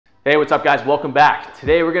Hey, what's up guys? Welcome back.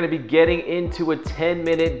 Today we're gonna be getting into a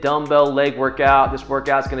 10-minute dumbbell leg workout. This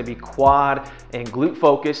workout is gonna be quad and glute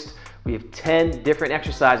focused. We have 10 different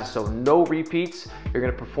exercises, so no repeats. You're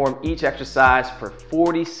gonna perform each exercise for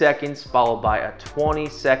 40 seconds, followed by a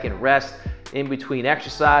 20-second rest in between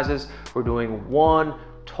exercises. We're doing one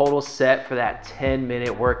total set for that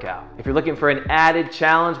 10-minute workout. If you're looking for an added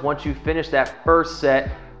challenge, once you finish that first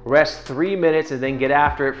set, rest 3 minutes and then get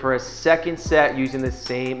after it for a second set using the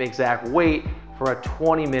same exact weight for a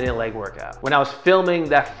 20-minute leg workout. When I was filming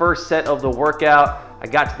that first set of the workout, I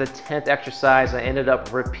got to the 10th exercise. I ended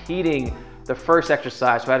up repeating the first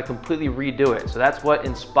exercise, so I had to completely redo it. So that's what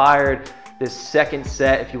inspired this second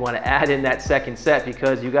set, if you want to add in that second set,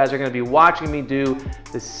 because you guys are going to be watching me do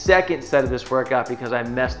the second set of this workout because I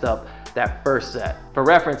messed up that first set. For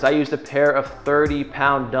reference, I used a pair of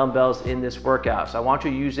 30-pound dumbbells in this workout. So I want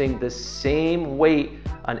you using the same weight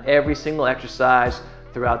on every single exercise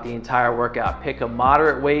throughout the entire workout. Pick a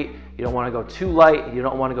moderate weight. You don't want to go too light, you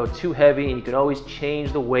don't want to go too heavy, and you can always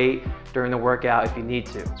change the weight during the workout if you need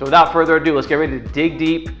to. So without further ado, let's get ready to dig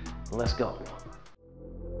deep and let's go.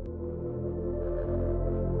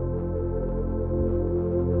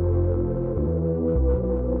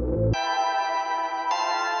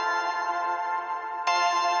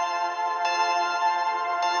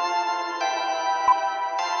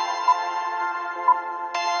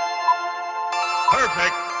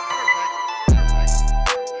 Perfect.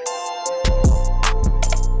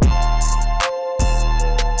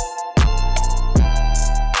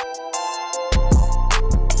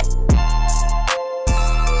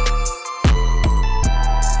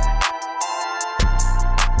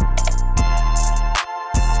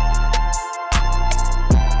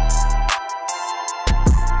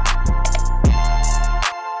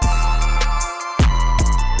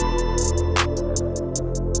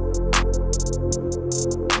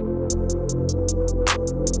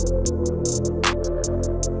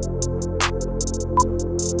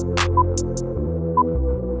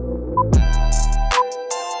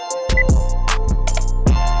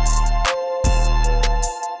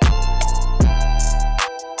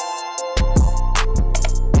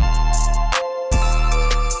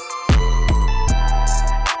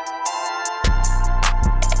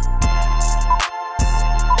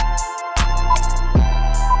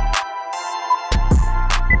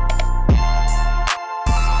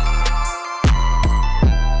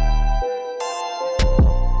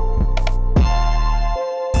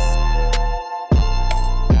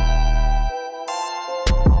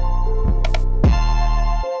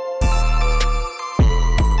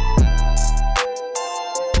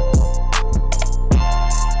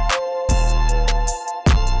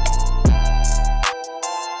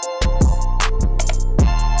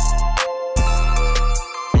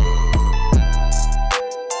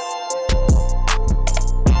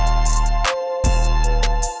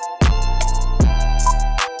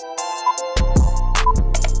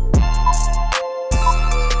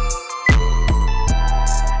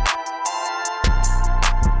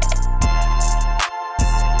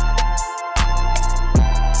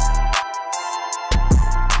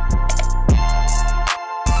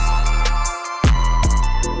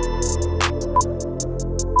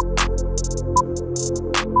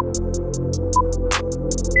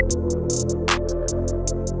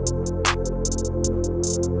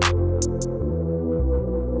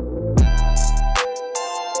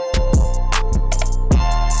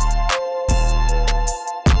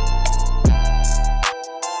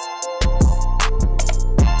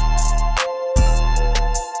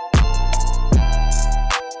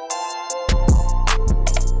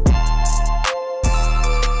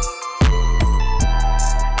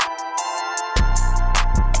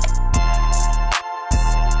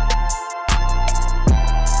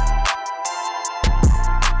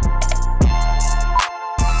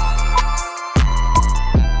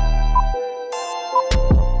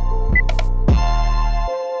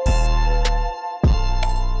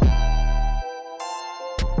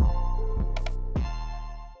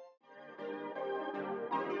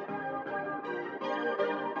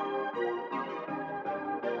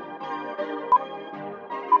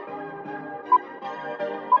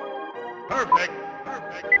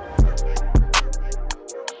 Perfect.